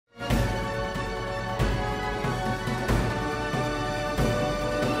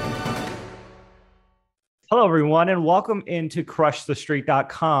Hello, everyone, and welcome into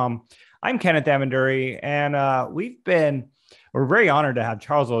crushthestreet.com. I'm Kenneth Amanduri, and we're very honored to have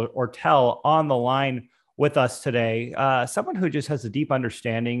Charles Ortel on the line with us today. Someone who just has a deep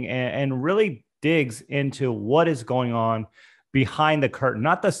understanding and really digs into what is going on behind the curtain,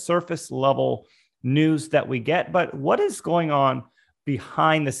 not the surface level news that we get, but what is going on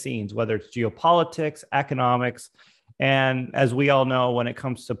behind the scenes, whether it's geopolitics, economics. And as we all know, when it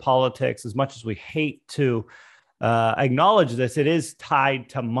comes to politics, as much as we hate to acknowledge this, it is tied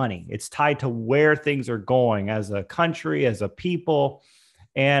to money. It's tied to where things are going as a country, as a people,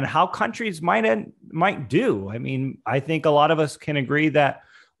 and how countries might do. I mean, I think a lot of us can agree that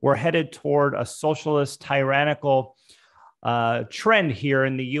we're headed toward a socialist, tyrannical trend here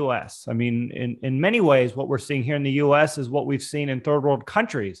in the U.S. I mean, in many ways, what we're seeing here in the U.S. is what we've seen in third world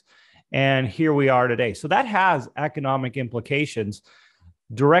countries. And here we are today. So that has economic implications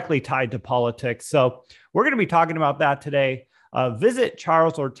directly tied to politics. So we're going to be talking about that today. Visit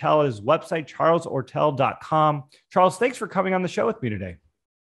Charles Ortel's website, charlesortel.com. Charles, thanks for coming on the show with me today.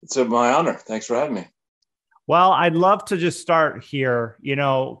 It's my honor. Thanks for having me. Well, I'd love to just start here.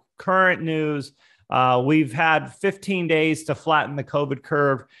 Current news. We've had 15 days to flatten the COVID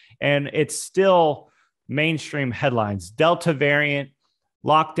curve, and it's still mainstream headlines. Delta variant,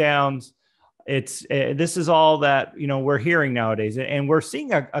 lockdowns. This is all that we're hearing nowadays, and we're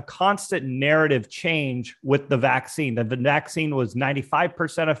seeing a constant narrative change with the vaccine. The vaccine was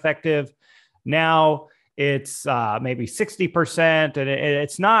 95% effective. Now it's maybe 60%, and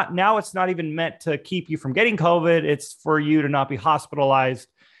it's not even meant to keep you from getting COVID. It's for you to not be hospitalized.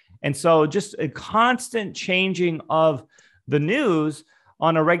 And so just a constant changing of the news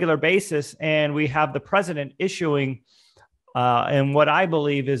on a regular basis. And we have the president issuing and what I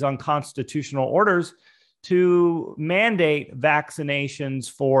believe is unconstitutional orders to mandate vaccinations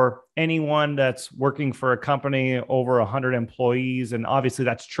for anyone that's working for a company over 100 employees. And obviously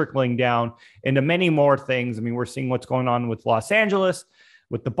that's trickling down into many more things. I mean, we're seeing what's going on with Los Angeles,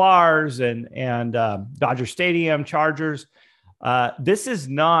 with the bars and Dodger Stadium, Chargers. This is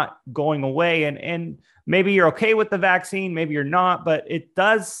not going away. And maybe you're okay with the vaccine, maybe you're not, but it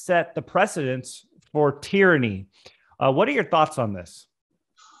does set the precedence for tyranny. What are your thoughts on this?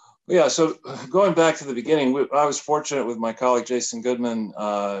 Yeah, so going back to the beginning, I was fortunate with my colleague, Jason Goodman.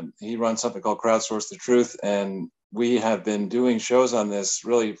 He runs something called Crowdsource the Truth, and we have been doing shows on this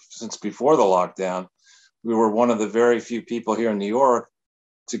really since before the lockdown. We were one of the very few people here in New York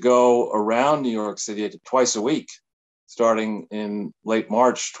to go around New York City twice a week, starting in late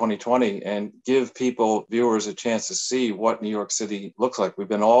March 2020, and give viewers a chance to see what New York City looks like. We've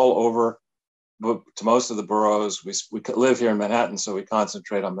been all over to most of the boroughs. We live here in Manhattan, so we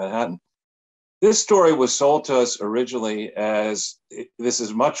concentrate on Manhattan. This story was sold to us originally as this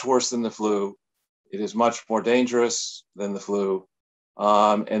is much worse than the flu. It is much more dangerous than the flu.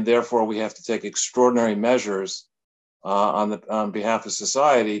 And therefore, we have to take extraordinary measures on behalf of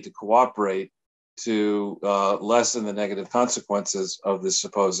society to cooperate to lessen the negative consequences of this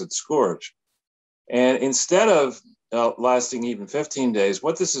supposed scourge. And instead of lasting even 15 days,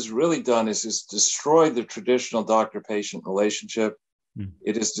 what this has really done is destroyed the traditional doctor-patient relationship.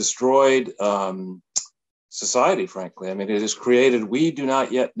 It has destroyed society, frankly. I mean, it has created, we do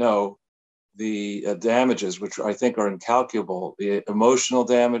not yet know the damages, which I think are incalculable, the emotional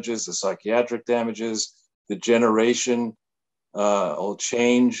damages, the psychiatric damages, the generation will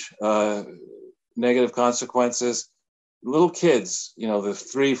change, negative consequences. Little kids, the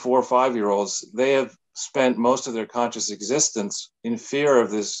 3, 4, 5-year-olds, they have spent most of their conscious existence in fear of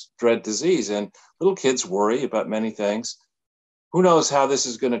this dread disease. And little kids worry about many things. Who knows how this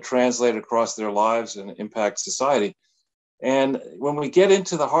is going to translate across their lives and impact society? And when we get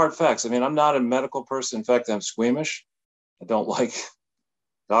into the hard facts, I mean, I'm not a medical person. In fact, I'm squeamish. I don't like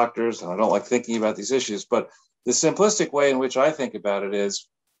doctors. I don't like thinking about these issues. But the simplistic way in which I think about it is,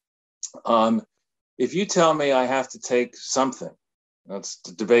 if you tell me I have to take something,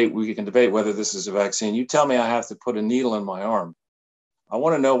 we can debate whether this is a vaccine. You tell me I have to put a needle in my arm. I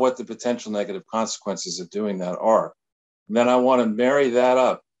want to know what the potential negative consequences of doing that are. And then I want to marry that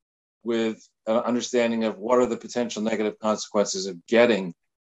up with an understanding of what are the potential negative consequences of getting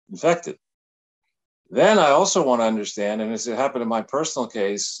infected. Then I also want to understand, and as it happened in my personal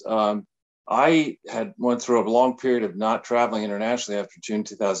case, I had went through a long period of not traveling internationally after June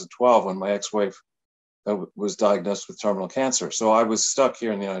 2012 when my ex-wife was diagnosed with terminal cancer. So I was stuck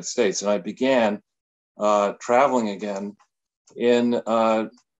here in the United States, and I began traveling again in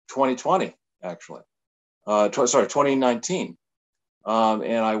 2020, actually. 2019.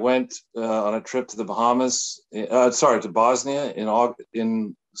 And I went on a trip to the Bahamas, to Bosnia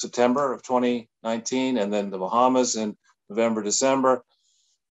in September of 2019, and then the Bahamas in November, December,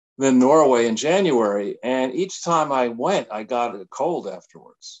 then Norway in January. And each time I went, I got a cold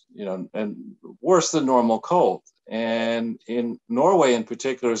afterwards, and worse than normal cold. And in Norway in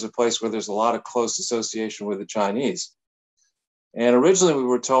particular is a place where there's a lot of close association with the Chinese. And originally we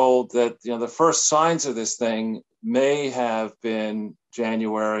were told that, the first signs of this thing may have been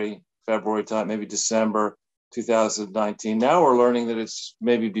January, February time, maybe December 2019. Now we're learning that it's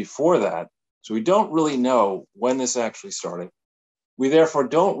maybe before that. So we don't really know when this actually started. We therefore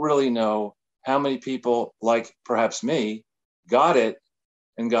don't really know how many people, like perhaps me, got it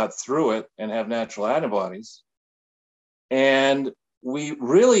and got through it and have natural antibodies. And we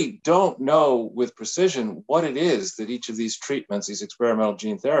really don't know with precision what it is that each of these treatments, these experimental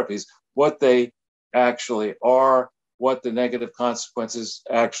gene therapies, what they actually are, what the negative consequences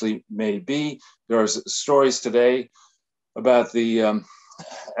actually may be. There are stories today about the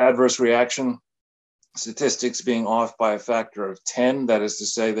adverse reaction statistics being off by a factor of 10. That is to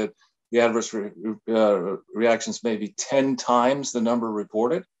say that the adverse reactions may be 10 times the number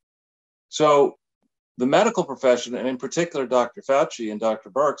reported. So the medical profession, and in particular Dr. Fauci and Dr.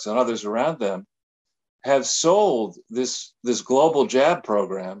 Birx and others around them, have sold this global jab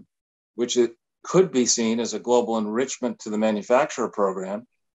program, which it could be seen as a global enrichment to the manufacturer program,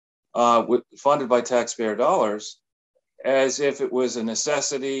 funded by taxpayer dollars, as if it was a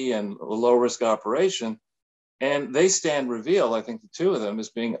necessity and a low-risk operation. And they stand revealed, I think the two of them, as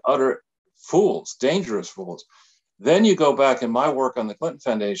being utter fools, dangerous fools. Then you go back in my work on the Clinton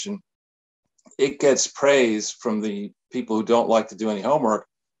Foundation, it gets praise from the people who don't like to do any homework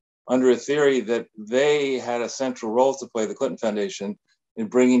under a theory that they had a central role to play, the Clinton Foundation, in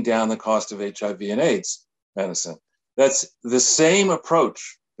bringing down the cost of HIV and AIDS medicine. That's the same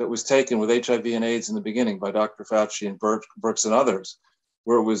approach that was taken with HIV and AIDS in the beginning by Dr. Fauci and Birx and others,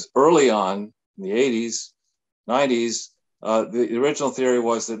 where it was early on in the 80s, 90s. The original theory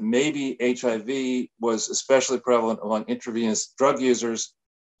was that maybe HIV was especially prevalent among intravenous drug users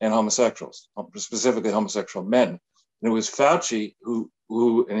and homosexuals, specifically homosexual men. And it was Fauci who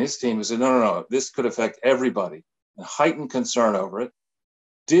and his team who said, no, this could affect everybody, and heightened concern over it,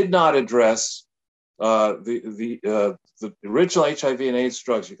 did not address the original HIV and AIDS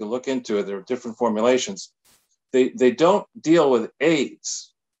drugs. You can look into it. There are different formulations. They don't deal with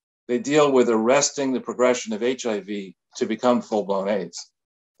AIDS. They deal with arresting the progression of HIV to become full-blown AIDS.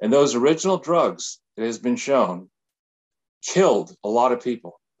 And those original drugs, it has been shown, killed a lot of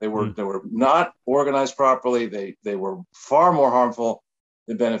people. They were not organized properly. They were far more harmful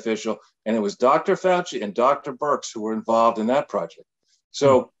than beneficial. And it was Dr. Fauci and Dr. Birx who were involved in that project.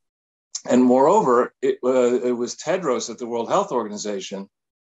 So, and moreover, it was Tedros at the World Health Organization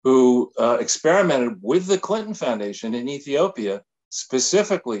who experimented with the Clinton Foundation in Ethiopia,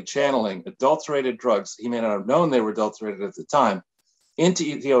 specifically channeling adulterated drugs. He may not have known they were adulterated at the time, into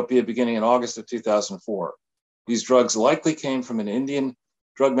Ethiopia beginning in August of 2004. These drugs likely came from an Indian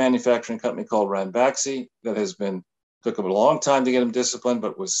drug manufacturing company called Ranbaxy that took a long time to get them disciplined,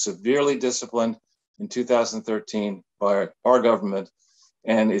 but was severely disciplined in 2013 by our government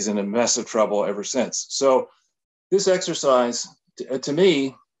and is in a mess of trouble ever since. So this exercise, to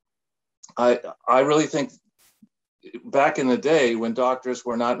me, I really think back in the day when doctors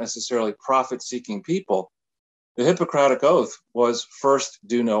were not necessarily profit-seeking people, the Hippocratic Oath was first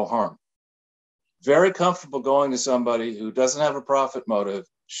do no harm. Very comfortable going to somebody who doesn't have a profit motive,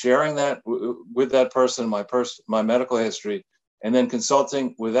 sharing that with that person, my medical history, and then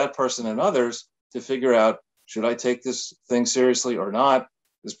consulting with that person and others to figure out, should I take this thing seriously or not?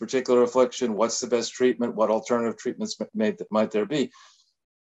 This particular affliction, what's the best treatment? What alternative treatments might there be?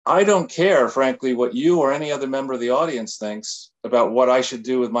 I don't care, frankly, what you or any other member of the audience thinks about what I should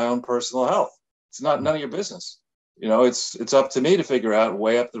do with my own personal health. It's none of your business. It's up to me to figure out,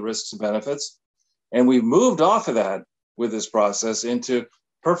 weigh up the risks and benefits. And we've moved off of that with this process into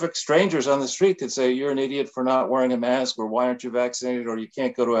perfect strangers on the street could say, you're an idiot for not wearing a mask, or why aren't you vaccinated, or you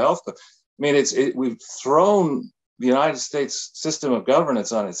can't go to a health club. I mean, we've thrown the United States system of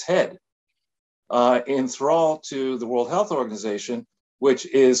governance on its head in thrall to the World Health Organization, which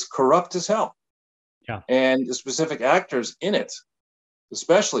is corrupt as hell. Yeah. And the specific actors in it,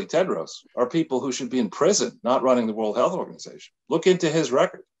 especially Tedros, are people who should be in prison, not running the World Health Organization. Look into his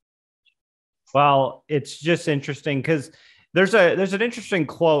record. Well, it's just interesting because there's an interesting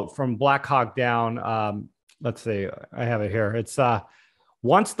quote from Black Hawk Down. Let's see, I have it here. It's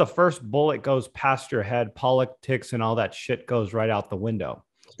once the first bullet goes past your head, politics and all that shit goes right out the window.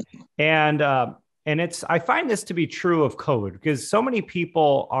 And I find this to be true of COVID because so many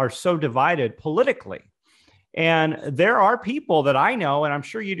people are so divided politically. And there are people that I know, and I'm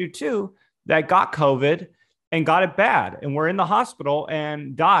sure you do too, that got COVID and got it bad and were in the hospital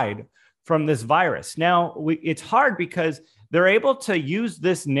and died from this virus. Now, it's hard because they're able to use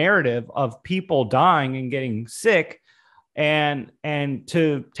this narrative of people dying and getting sick and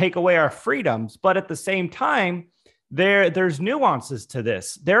to take away our freedoms. But at the same time, there's nuances to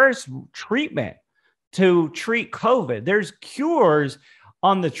this. There's treatment to treat COVID. There's cures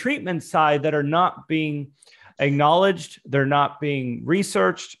on the treatment side that are not being acknowledged. They're not being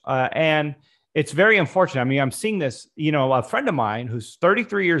researched. And it's very unfortunate. I mean, I'm seeing this, a friend of mine who's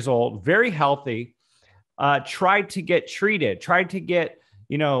 33 years old, very healthy, tried to get treated, tried to get,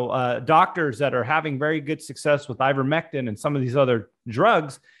 doctors that are having very good success with ivermectin and some of these other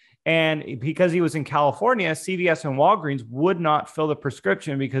drugs. And because he was in California, CVS and Walgreens would not fill the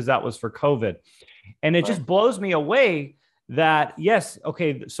prescription because that was for COVID. And it just blows me away that, yes,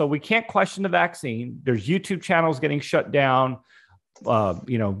 okay, so we can't question the vaccine. There's YouTube channels getting shut down.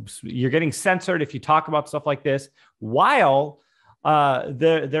 You're getting censored if you talk about stuff like this, while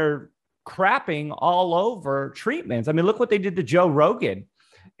they're crapping all over treatments. I mean, look what they did to Joe Rogan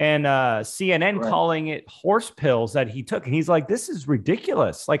and CNN calling it horse pills that he took. And he's like, this is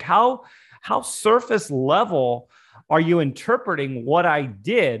ridiculous. Like how surface level are you interpreting what I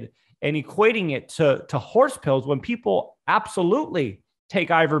did and equating it to horse pills when people absolutely take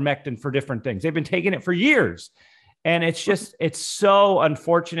ivermectin for different things? They've been taking it for years. And it's so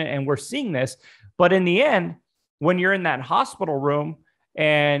unfortunate. And we're seeing this. But in the end, when you're in that hospital room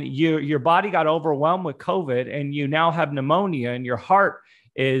and your body got overwhelmed with COVID and you now have pneumonia and your heart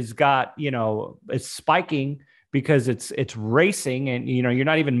is it's spiking because it's racing and, you're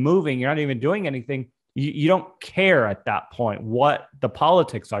not even moving, you're not even doing anything. You don't care at that point what the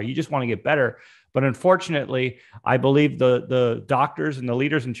politics are. You just want to get better. But unfortunately, I believe the doctors and the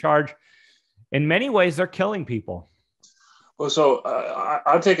leaders in charge, in many ways, they're killing people. Well, so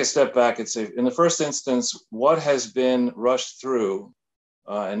I'll take a step back and say, in the first instance, what has been rushed through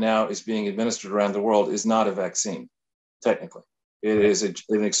and now is being administered around the world is not a vaccine, technically. It is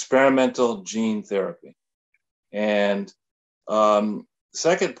an experimental gene therapy. And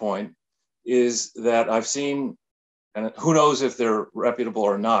second point is that I've seen, and who knows if they're reputable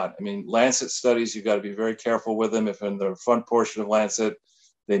or not. I mean, Lancet studies, you've got to be very careful with them. If in the front portion of Lancet,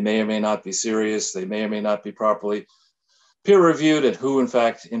 they may or may not be serious, they may or may not be properly peer-reviewed, and who in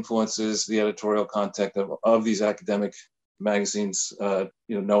fact influences the editorial content of these academic magazines,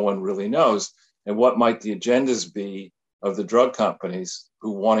 no one really knows. And what might the agendas be of the drug companies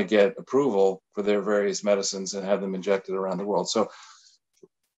who want to get approval for their various medicines and have them injected around the world. So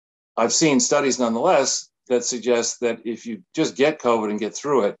I've seen studies nonetheless that suggest that if you just get COVID and get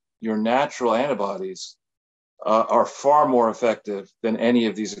through it, your natural antibodies are far more effective than any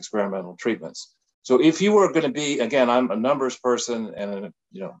of these experimental treatments. So if you were going to be, again, I'm a numbers person and an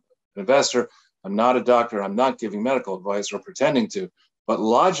investor. I'm not a doctor. I'm not giving medical advice or pretending to. But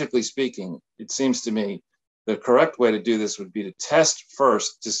logically speaking, it seems to me the correct way to do this would be to test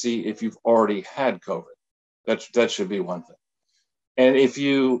first to see if you've already had COVID. That should be one thing. And if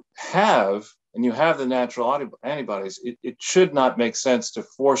you have, and you have the natural antibodies, it should not make sense to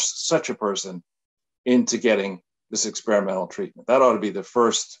force such a person into getting this experimental treatment. That ought to be the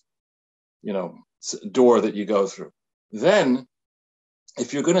first, door that you go through. Then,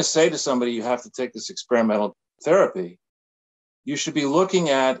 if you're going to say to somebody you have to take this experimental therapy, you should be looking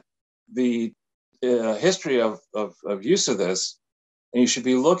at the history of use of this, and you should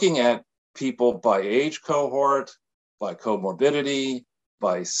be looking at people by age cohort, by comorbidity,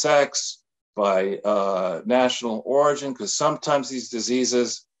 by sex, by national origin, because sometimes these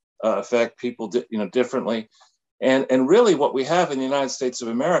diseases affect people differently. And really what we have in the United States of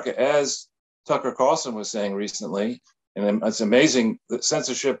America, as Tucker Carlson was saying recently, and it's amazing that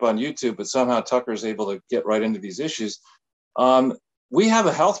censorship on YouTube, but somehow Tucker is able to get right into these issues. We have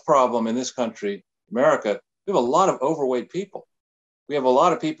a health problem in this country, America. We have a lot of overweight people. We have a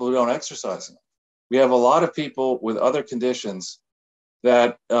lot of people who don't exercise enough. We have a lot of people with other conditions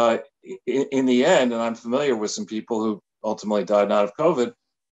that in the end, and I'm familiar with some people who ultimately died not of COVID,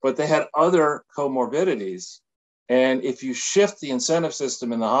 but they had other comorbidities. And if you shift the incentive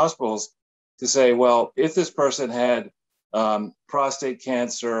system in the hospitals to say, well, if this person had prostate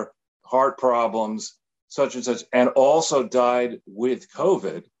cancer, heart problems, such and such, and also died with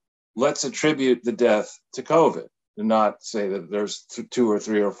COVID, let's attribute the death to COVID and not say that there's 2 or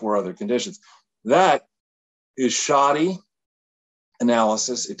 3 or 4 other conditions. That is shoddy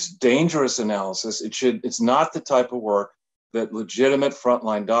analysis. It's dangerous analysis. It's not the type of work that legitimate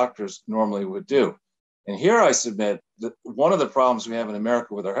frontline doctors normally would do. And here I submit that one of the problems we have in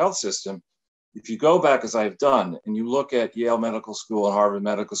America with our health system if you go back, as I've done, and you look at Yale Medical School and Harvard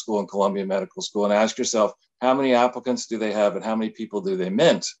Medical School and Columbia Medical School and ask yourself, how many applicants do they have and how many people do they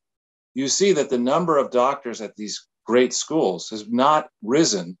mint? You see that the number of doctors at these great schools has not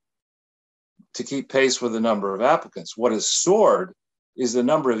risen to keep pace with the number of applicants. What has soared is the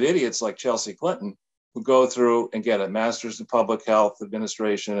number of idiots like Chelsea Clinton who go through and get a master's in public health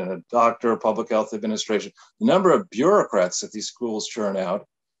administration and a doctor of public health administration. The number of bureaucrats that these schools churn out,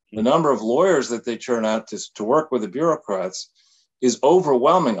 the number of lawyers that they churn out to work with the bureaucrats is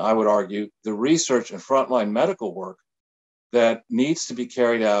overwhelming, I would argue, the research and frontline medical work that needs to be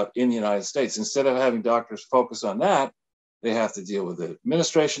carried out in the United States. Instead of having doctors focus on that, they have to deal with the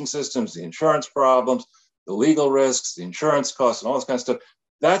administration systems, the insurance problems, the legal risks, the insurance costs, and all this kind of stuff.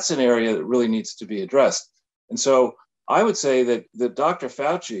 That's an area that really needs to be addressed. And so I would say that Dr.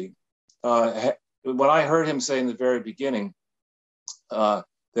 Fauci, when I heard him say in the very beginning that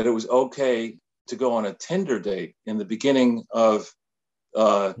it was okay to go on a Tinder date in the beginning of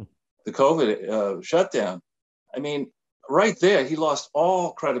the COVID shutdown, I mean, right there, he lost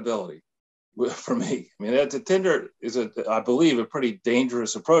all credibility for me. I mean, Tinder is, I believe, a pretty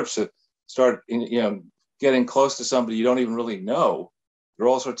dangerous approach to start, getting close to somebody you don't even really know. There are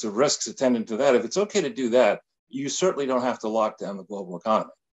all sorts of risks attendant to that. If it's okay to do that, you certainly don't have to lock down the global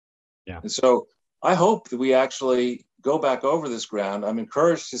economy. Yeah. And so I hope that we actually go back over this ground. I'm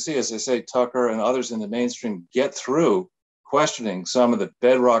encouraged to see, as I say, Tucker and others in the mainstream get through questioning some of the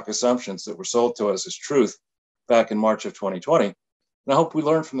bedrock assumptions that were sold to us as truth back in March of 2020. And I hope we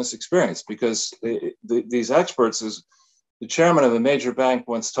learn from this experience, because these experts, as the chairman of a major bank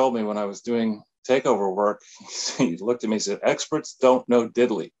once told me when I was doing takeover work, he looked at me and said, experts don't know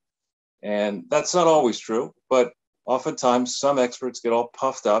diddly. And that's not always true, but oftentimes some experts get all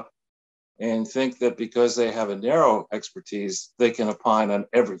puffed up and think that because they have a narrow expertise, they can opine on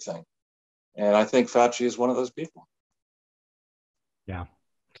everything. And I think Fauci is one of those people. Yeah.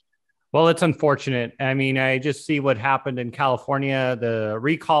 Well, it's unfortunate. I mean, I just see what happened in California. The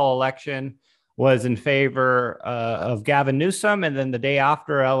recall election was in favor of Gavin Newsom. And then the day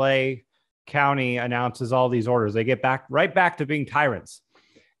after, LA County announces all these orders, they get right back to being tyrants.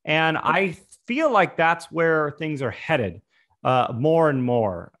 And I feel like that's where things are headed more and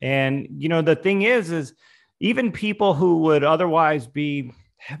more. And, the thing is even people who would otherwise be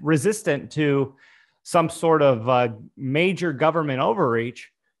resistant to some sort of major government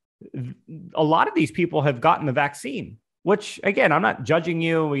overreach, a lot of these people have gotten the vaccine, which, again, I'm not judging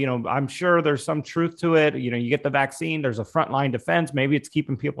you. I'm sure there's some truth to it. You get the vaccine, there's a frontline defense. Maybe it's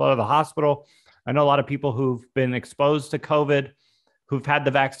keeping people out of the hospital. I know a lot of people who've been exposed to COVID, who've had the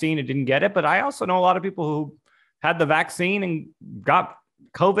vaccine and didn't get it. But I also know a lot of people who had the vaccine and got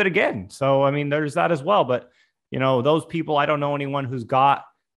COVID again. So, I mean, there's that as well. But, those people, I don't know anyone who's got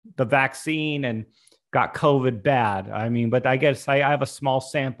the vaccine and got COVID bad. I mean, but I guess I have a small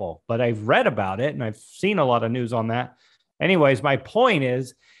sample, but I've read about it and I've seen a lot of news on that. Anyways, my point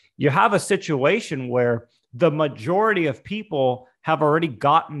is you have a situation where the majority of people have already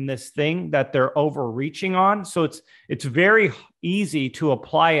gotten this thing that they're overreaching on. So it's very easy to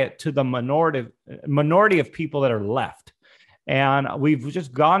apply it to the minority of people that are left. And we've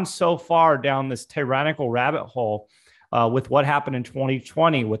just gone so far down this tyrannical rabbit hole with what happened in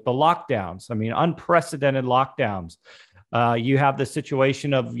 2020 with the lockdowns. I mean, unprecedented lockdowns. You have the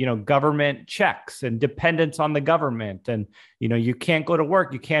situation of, government checks and dependence on the government. And, you can't go to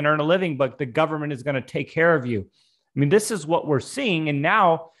work, you can't earn a living, but the government is going to take care of you. I mean, this is what we're seeing. And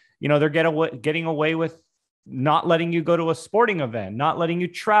now, they're getting away with not letting you go to a sporting event, not letting you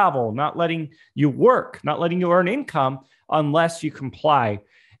travel, not letting you work, not letting you earn income unless you comply.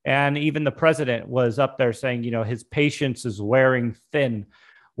 And even the president was up there saying, his patience is wearing thin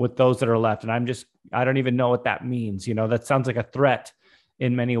with those that are left. And I don't even know what that means. That sounds like a threat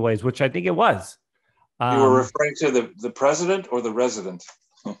in many ways, which I think it was. You were referring to the president or the resident?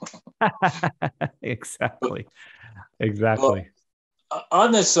 Exactly. Well,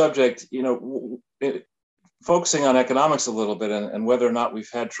 on this subject, focusing on economics a little bit and whether or not we've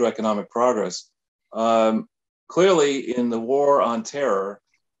had true economic progress, clearly in the war on terror,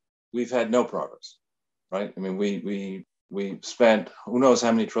 we've had no progress, right? I mean, we spent who knows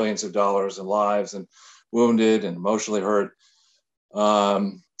how many trillions of dollars in lives and wounded and emotionally hurt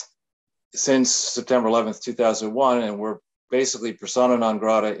since September 11th, 2001, and we're basically persona non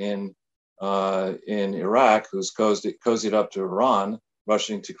grata in Iraq, who's cozied up to Iran,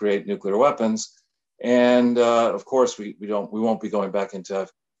 rushing to create nuclear weapons, and of course we won't be going back into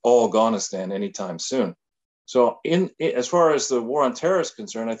Afghanistan anytime soon. So, as far as the war on terror is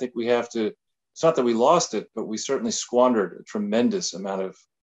concerned, I think we have to. It's not that we lost it, but we certainly squandered a tremendous amount of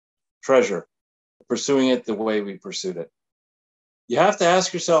treasure pursuing it the way we pursued it. You have to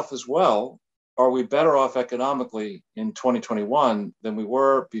ask yourself as well, are we better off economically in 2021 than we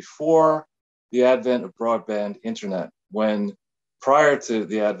were before the advent of broadband internet? When prior to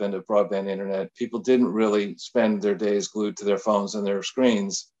the advent of broadband internet, people didn't really spend their days glued to their phones and their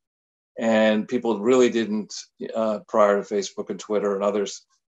screens. And people really didn't, prior to Facebook and Twitter and others,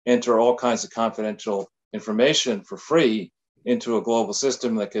 enter all kinds of confidential information for free into a global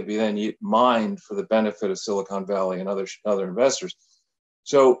system that could be then mined for the benefit of Silicon Valley and other investors.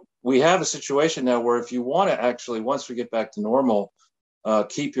 So we have a situation now where if you want to actually, once we get back to normal,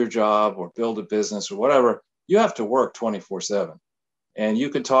 keep your job or build a business or whatever, you have to work 24/7. And you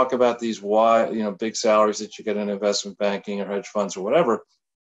could talk about these big salaries that you get in investment banking or hedge funds or whatever.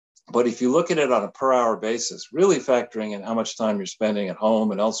 But if you look at it on a per hour basis, really factoring in how much time you're spending at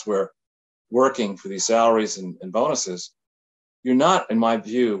home and elsewhere working for these salaries and bonuses, you're not, in my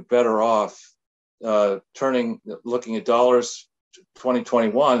view, better off looking at dollars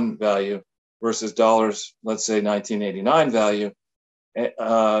 2021 value versus dollars, let's say 1989 value.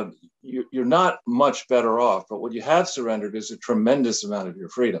 You're not much better off, but what you have surrendered is a tremendous amount of your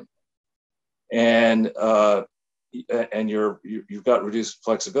freedom. And you've got reduced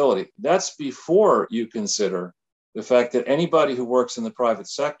flexibility. That's before you consider the fact that anybody who works in the private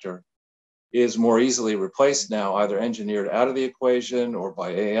sector is more easily replaced now, either engineered out of the equation or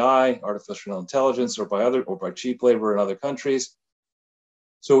by AI, artificial intelligence, or by cheap labor in other countries.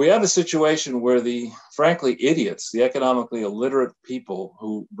 So we have a situation where frankly, idiots, the economically illiterate people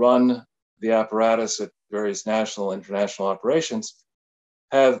who run the apparatus at various national and international operations,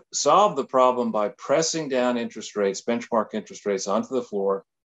 have solved the problem by pressing down interest rates, benchmark interest rates onto the floor,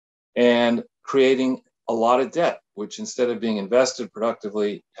 and creating a lot of debt, which instead of being invested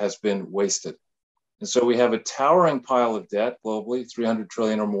productively has been wasted. And so we have a towering pile of debt globally, 300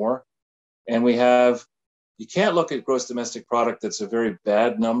 trillion or more. And you can't look at gross domestic product. That's a very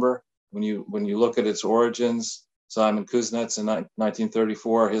bad number. When you look at its origins, Simon Kuznets in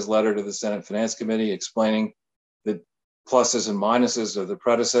 1934, his letter to the Senate Finance Committee explaining the pluses and minuses of the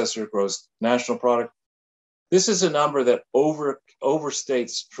predecessor gross national product. This is a number that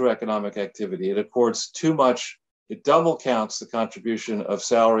overstates true economic activity. It accords too much. It double counts the contribution of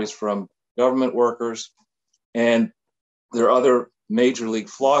salaries from government workers. And there are other major league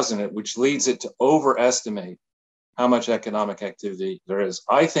flaws in it, which leads it to overestimate how much economic activity there is.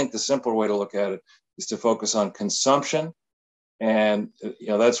 I think the simpler way to look at it is to focus on consumption. And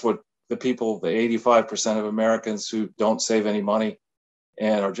that's what the 85% of Americans who don't save any money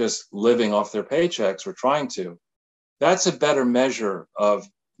and are just living off their paychecks or trying to, that's a better measure of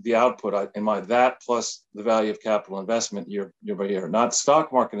the output that plus the value of capital investment year by year, not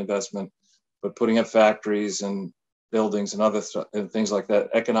stock market investment, but putting up factories and buildings and other and things like that,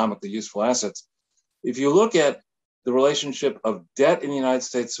 economically useful assets. If you look at the relationship of debt in the United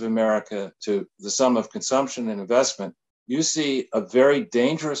States of America to the sum of consumption and investment, you see a very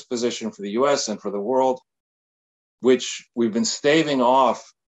dangerous position for the US and for the world, which we've been staving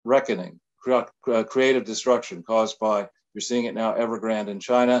off reckoning, creative destruction caused by, you're seeing it now, Evergrande in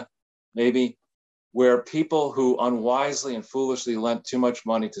China, maybe, where people who unwisely and foolishly lent too much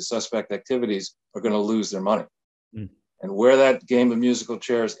money to suspect activities are going to lose their money. Mm. And where that game of musical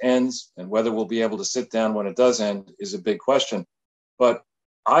chairs ends and whether we'll be able to sit down when it does end is a big question. But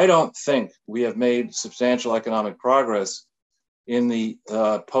I don't think we have made substantial economic progress in the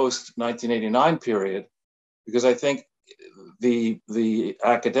post-1989 period, because I think the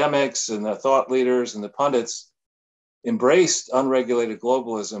academics and the thought leaders and the pundits embraced unregulated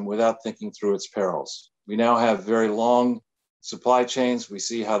globalism without thinking through its perils. We now have very long supply chains. We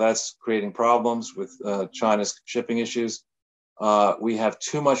see how that's creating problems with China's shipping issues. We have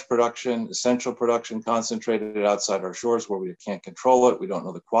too much production, essential production, concentrated outside our shores where we can't control it. We don't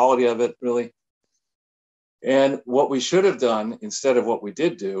know the quality of it, really. And what we should have done, instead of what we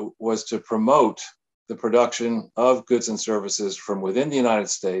did do, was to promote the production of goods and services from within the United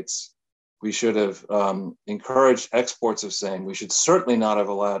States. We should have encouraged exports of same. We should certainly not have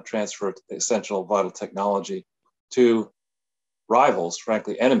allowed transfer of essential vital technology to rivals,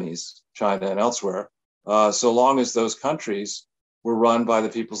 frankly, enemies, China and elsewhere, so long as those countries were run by the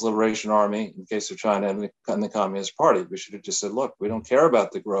People's Liberation Army, in the case of China, and the Communist Party. We should have just said, look, we don't care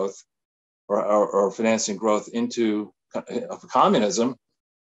about the growth or financing growth into communism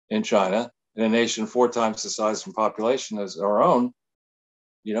in China, in a nation 4 times the size and population as our own.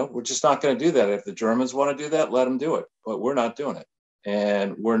 We're just not going to do that. If the Germans want to do that, let them do it. But we're not doing it.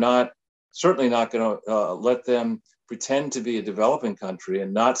 And we're certainly not going to let them pretend to be a developing country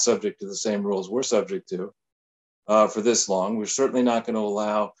and not subject to the same rules we're subject to for this long. We're certainly not going to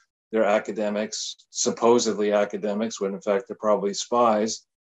allow their academics, supposedly academics, when in fact they're probably spies,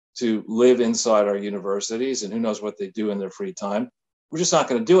 to live inside our universities, and who knows what they do in their free time. We're just not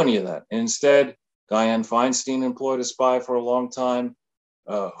going to do any of that. And instead, Dianne Feinstein employed a spy for a long time.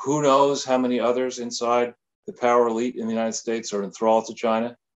 Who knows how many others inside the power elite in the United States are enthralled to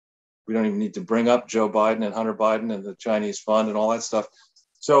China. We don't even need to bring up Joe Biden and Hunter Biden and the Chinese fund and all that stuff.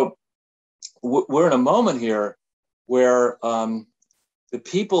 So we're in a moment here where the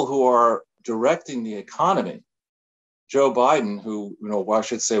people who are directing the economy, Joe Biden, who, I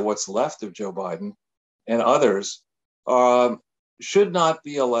should say what's left of Joe Biden, and others, should not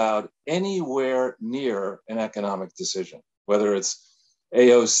be allowed anywhere near an economic decision, whether it's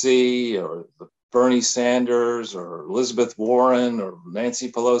AOC or Bernie Sanders or Elizabeth Warren or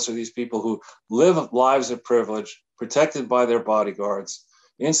Nancy Pelosi, these people who live lives of privilege, protected by their bodyguards,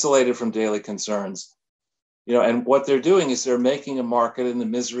 insulated from daily concerns. And what they're doing is they're making a market in the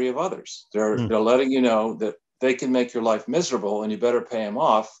misery of others. They're letting you know that they can make your life miserable and you better pay them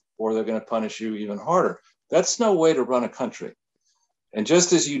off or they're going to punish you even harder. That's no way to run a country. And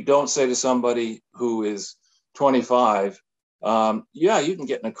just as you don't say to somebody who is 25, yeah, you can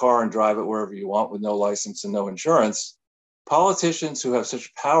get in a car and drive it wherever you want with no license and no insurance. Politicians who have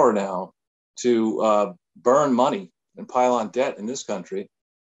such power now to burn money and pile on debt in this country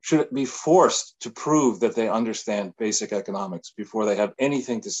should be forced to prove that they understand basic economics before they have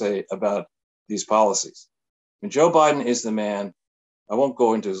anything to say about these policies. And Joe Biden is the man, I won't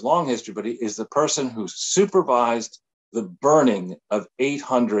go into his long history, but he is the person who supervised the burning of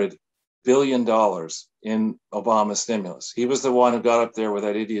 $800 billion in Obama stimulus. He was the one who got up there with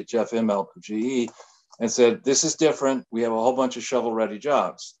that idiot Jeff Immelt of GE and said, this is different. We have a whole bunch of shovel-ready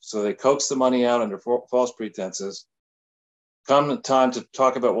jobs. So they coaxed the money out under false pretenses. Come time to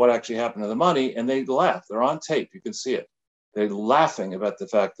talk about what actually happened to the money, and they laugh. They're on tape. You can see it. They're laughing about the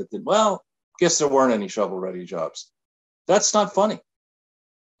fact that, guess there weren't any shovel-ready jobs. That's not funny.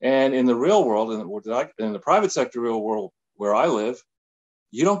 And in the real world, in the private sector real world where I live,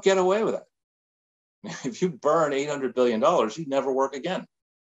 you don't get away with that. If you burn $800 billion, you never work again.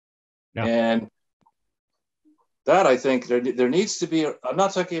 Yeah. And that, I think, there needs to be, I'm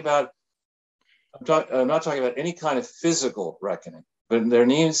not talking about any kind of physical reckoning, but there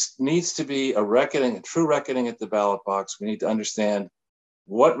needs to be a reckoning, a true reckoning at the ballot box. We need to understand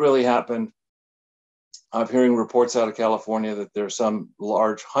what really happened. I'm hearing reports out of California that there are some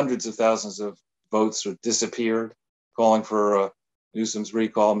large hundreds of thousands of votes that disappeared, calling for Newsom's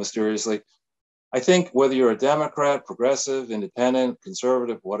recall mysteriously. I think whether you're a Democrat, progressive, independent,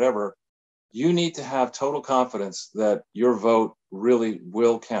 conservative, whatever, you need to have total confidence that your vote really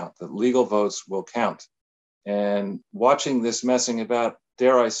will count, that legal votes will count. And watching this messing about,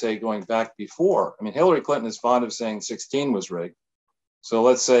 dare I say, going back before, Hillary Clinton is fond of saying 16 was rigged. So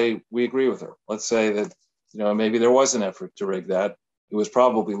let's say we agree with her. Let's say that, maybe there was an effort to rig that. It was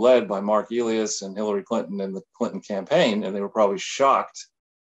probably led by Mark Elias and Hillary Clinton and the Clinton campaign, and they were probably shocked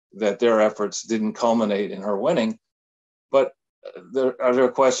that their efforts didn't culminate in her winning. But there are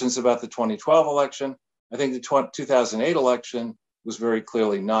questions about the 2012 election. I think the 2008 election was very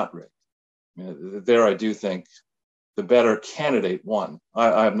clearly not rigged. There, I do think the better candidate won.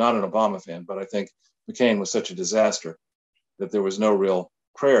 I'm not an Obama fan, but I think McCain was such a disaster that there was no real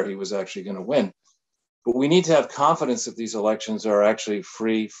prayer he was actually going to win. But we need to have confidence that these elections are actually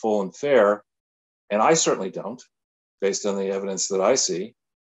free, full, and fair. And I certainly don't, based on the evidence that I see.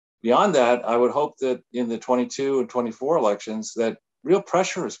 Beyond that, I would hope that in the 22 and 24 elections, that real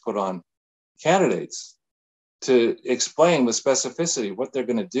pressure is put on candidates to explain with specificity what they're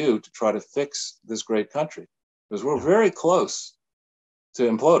going to do to try to fix this great country. Because we're very close to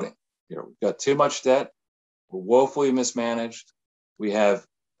imploding. We've got too much debt. We're woefully mismanaged. We have,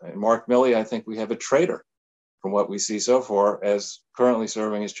 Mark Milley, I think we have a traitor from what we see so far, as currently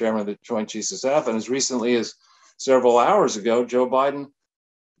serving as chairman of the Joint Chiefs of Staff. And as recently as several hours ago, Joe Biden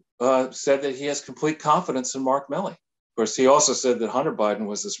said that he has complete confidence in Mark Milley. Of course, he also said that Hunter Biden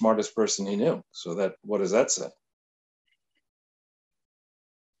was the smartest person he knew. So what does that say?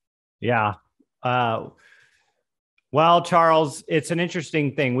 Yeah. Well, Charles, it's an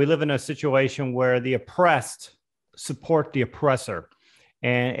interesting thing. We live in a situation where the oppressed support the oppressor.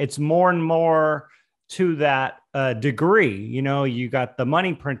 And it's more and more to that degree. You got the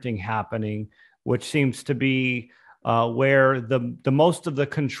money printing happening, which seems to be where the most of the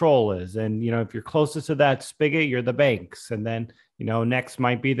control is. And, if you're closest to that spigot, you're the banks. And then, next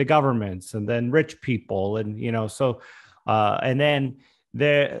might be the governments and then rich people. And, and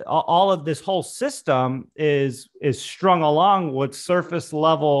then all of this whole system is strung along with surface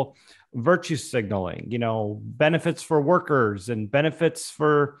level virtue signaling, benefits for workers and benefits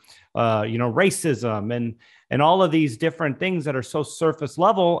for, racism and all of these different things that are so surface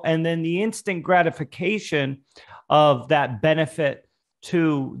level. And then the instant gratification of that benefit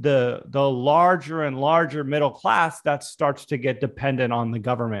to the larger and larger middle class that starts to get dependent on the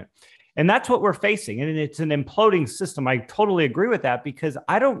government. And that's what we're facing. And it's an imploding system. I totally agree with that, because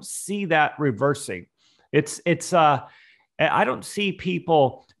I don't see that reversing. I don't see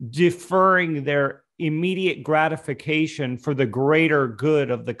people deferring their immediate gratification for the greater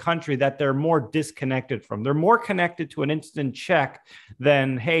good of the country that they're more disconnected from. They're more connected to an instant check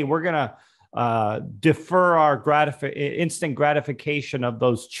than, hey, we're going to defer our instant gratification of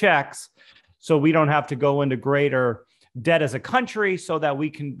those checks so we don't have to go into greater debt as a country, so that we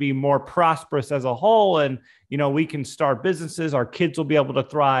can be more prosperous as a whole, and we can start businesses, our kids will be able to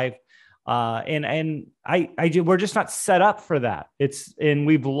thrive. We're just not set up for that. And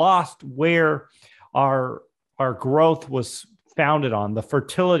we've lost where our growth was founded on, the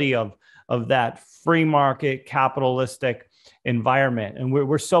fertility of that free market capitalistic environment. And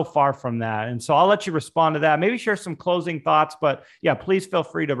we're so far from that. And so I'll let you respond to that. Maybe share some closing thoughts, but yeah, please feel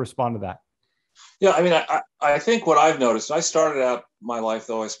free to respond to that. Yeah, I mean, I think what I've noticed, I started out my life,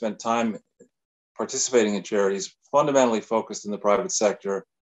 though I spent time participating in charities, fundamentally focused in the private sector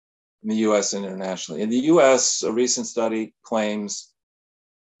in the US and internationally. In the US, a recent study claims,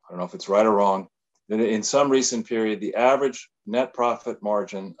 I don't know if it's right or wrong, that in some recent period, the average net profit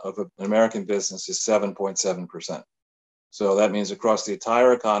margin of an American business is 7.7%. So that means across the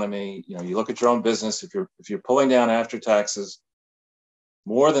entire economy, you look at your own business, if you're pulling down after taxes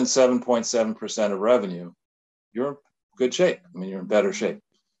more than 7.7% of revenue, you're in good shape. I mean, you're in better shape.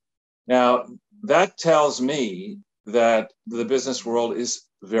 Now, that tells me that the business world is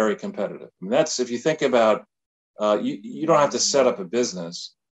very competitive. I mean, that's, if you think about, you don't have to set up a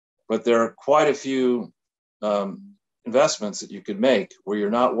business, but there are quite a few investments that you could make where you're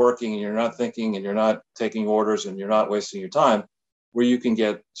not working and you're not thinking and you're not taking orders and you're not wasting your time, where you can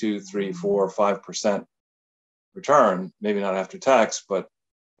get 2, 3, 4, 5% return, maybe not after tax, but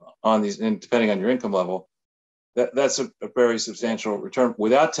on these, and depending on your income level, that's a very substantial return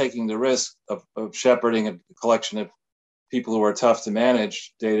without taking the risk of shepherding a collection of people who are tough to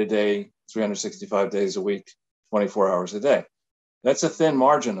manage day to day, 365 days a week, 24 hours a day. That's a thin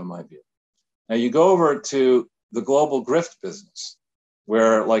margin in my view. Now you go over to the global grift business,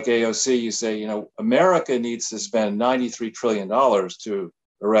 where like AOC, you say, America needs to spend $93 trillion to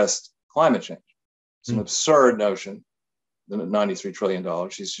arrest climate change. It's an absurd notion, the $93 trillion.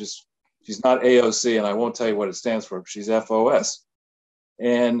 She's not AOC, and I won't tell you what it stands for. She's FOS.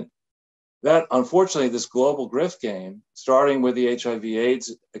 And that, unfortunately, this global grift game, starting with the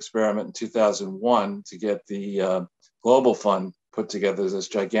HIV/AIDS experiment in 2001 to get the Global Fund put together, this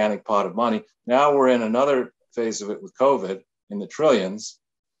gigantic pot of money. Now we're in another phase of it with COVID in the trillions.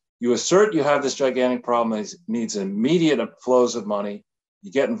 You assert you have this gigantic problem that needs immediate flows of money.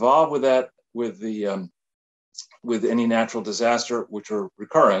 You get involved with that, with any natural disaster, which are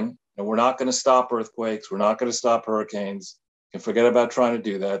recurring. And we're not going to stop earthquakes. We're not going to stop hurricanes. You can forget about trying to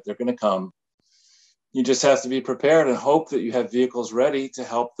do that. They're going to come. You just have to be prepared and hope that you have vehicles ready to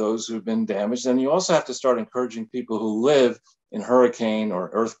help those who've been damaged. And you also have to start encouraging people who live in hurricane or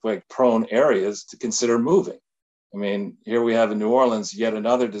earthquake prone areas to consider moving. I mean, here we have in New Orleans, yet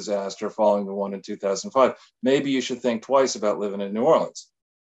another disaster following the one in 2005. Maybe you should think twice about living in New Orleans.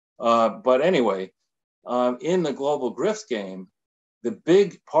 But anyway, in the global grift game,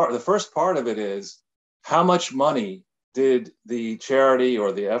 the first part of it is, how much money did the charity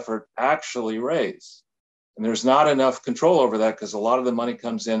or the effort actually raise? And there's not enough control over that, because a lot of the money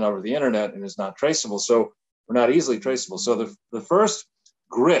comes in over the internet and is not traceable. So we're not easily traceable. So the first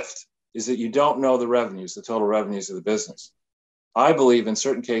grift is that you don't know the revenues, the total revenues of the business. I believe in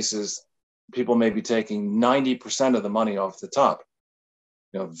certain cases, people may be taking 90% of the money off the top.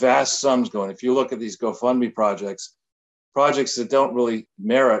 Vast sums going. If you look at these GoFundMe projects that don't really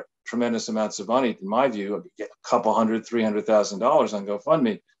merit tremendous amounts of money, in my view, get a couple $100,000, $300,000 on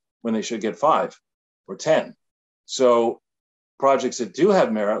GoFundMe when they should get 5 or 10. So projects that do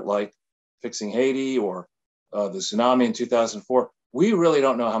have merit, like fixing Haiti or the tsunami in 2004, we really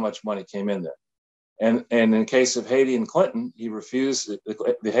don't know how much money came in there. And in the case of Haiti and Clinton,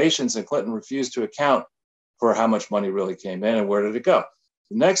 the Haitians and Clinton refused to account for how much money really came in and where did it go.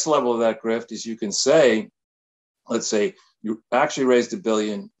 The next level of that grift is, you can say, let's say you actually raised $1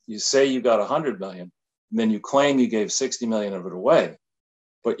 billion, you say you got 100 million, and then you claim you gave 60 million of it away.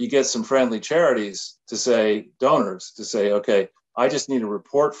 But you get some friendly charities to say, donors to say, okay, I just need a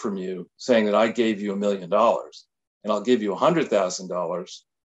report from you saying that I gave you $1 million, and I'll give you $100,000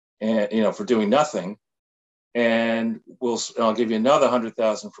 and for doing nothing, and I'll give you another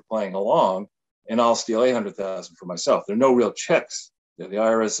 100,000 for playing along, and I'll steal 800,000 for myself. There are no real checks. The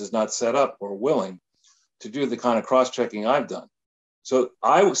IRS is not set up or willing to do the kind of cross-checking I've done. So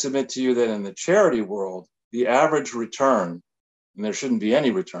I would submit to you that in the charity world, the average return, and there shouldn't be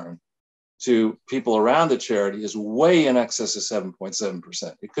any return, to people around the charity is way in excess of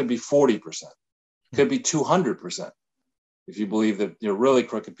 7.7%. It could be 40%. It could be 200%, if you believe that there are really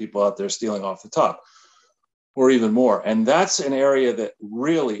crooked people out there stealing off the top, or even more. And that's an area that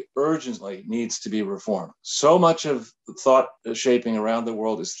really urgently needs to be reformed. So much of the thought shaping around the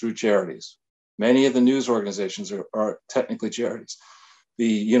world is through charities. Many of the news organizations are technically charities. The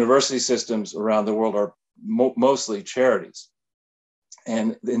university systems around the world are mostly charities.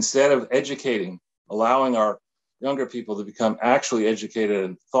 And instead of educating, allowing our younger people to become actually educated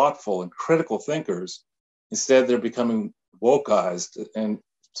and thoughtful and critical thinkers, instead they're becoming wokeized, and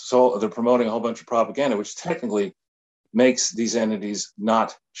so they're promoting a whole bunch of propaganda, which technically makes these entities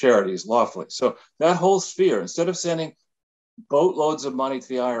not charities lawfully. So that whole sphere, instead of sending boatloads of money to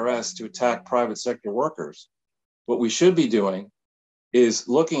the IRS to attack private sector workers, what we should be doing is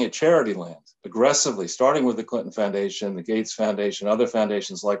looking at charity land aggressively, starting with the Clinton Foundation, the Gates Foundation, other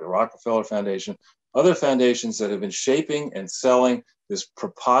foundations like the Rockefeller Foundation, other foundations that have been shaping and selling this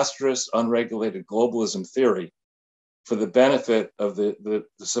preposterous, unregulated globalism theory for the benefit of the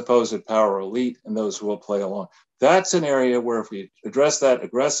supposed power elite and those who will play along. That's an area where if we address that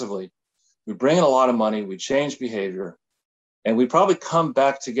aggressively, we bring in a lot of money, we change behavior, and we probably come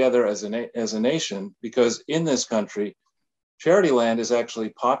back together as a nation, because in this country, charity land is actually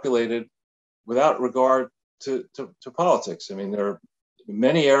populated without regard to politics. I mean, there are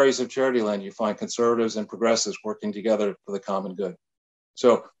many areas of charity land you find conservatives and progressives working together for the common good.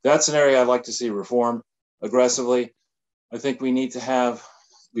 So that's an area I'd like to see reformed aggressively. I think we need to have,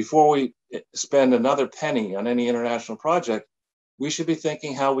 before we spend another penny on any international project, we should be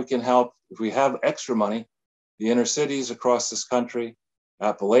thinking how we can help, if we have extra money, the inner cities across this country,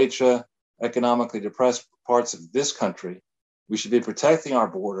 Appalachia, economically depressed parts of this country. We should be protecting our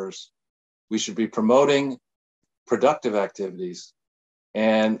borders. We should be promoting productive activities.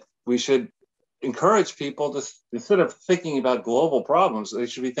 And we should encourage people to, instead of thinking about global problems, they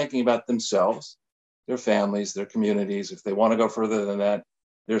should be thinking about themselves, their families, their communities, if they want to go further than that,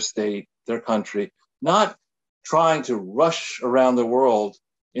 their state, their country, not trying to rush around the world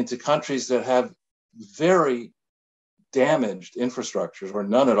into countries that have very damaged infrastructures or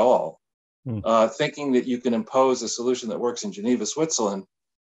none at all, thinking that you can impose a solution that works in Geneva, Switzerland,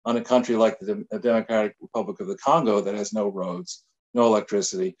 on a country like the Democratic Republic of the Congo that has no roads, no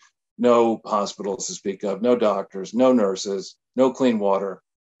electricity, no hospitals to speak of, no doctors, no nurses, no clean water,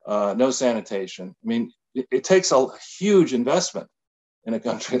 no sanitation. I mean, it takes a huge investment in a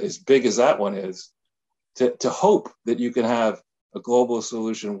country as big as that one is to hope that you can have a global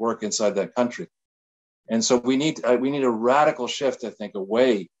solution work inside that country. And so we need a radical shift, I think,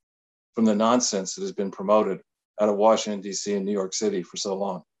 away from the nonsense that has been promoted out of Washington, D.C. and New York City for so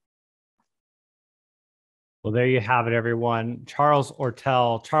long. Well, there you have it, everyone. Charles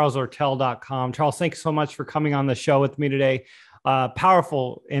Ortel, charlesortel.com. Charles, thanks so much for coming on the show with me today.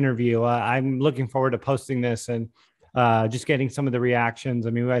 Powerful interview. I'm looking forward to posting this and just getting some of the reactions. I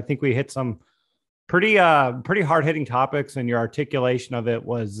mean, I think we hit some pretty hard-hitting topics, and your articulation of it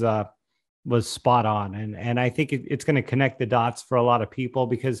was spot on. And I think it's going to connect the dots for a lot of people,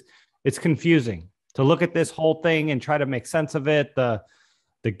 because it's confusing to look at this whole thing and try to make sense of it.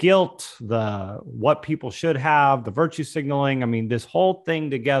 The guilt, what people should have, the virtue signaling. I mean, this whole thing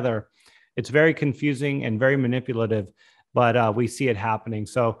together, it's very confusing and very manipulative, but we see it happening.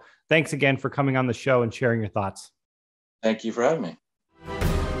 So thanks again for coming on the show and sharing your thoughts. Thank you for having me.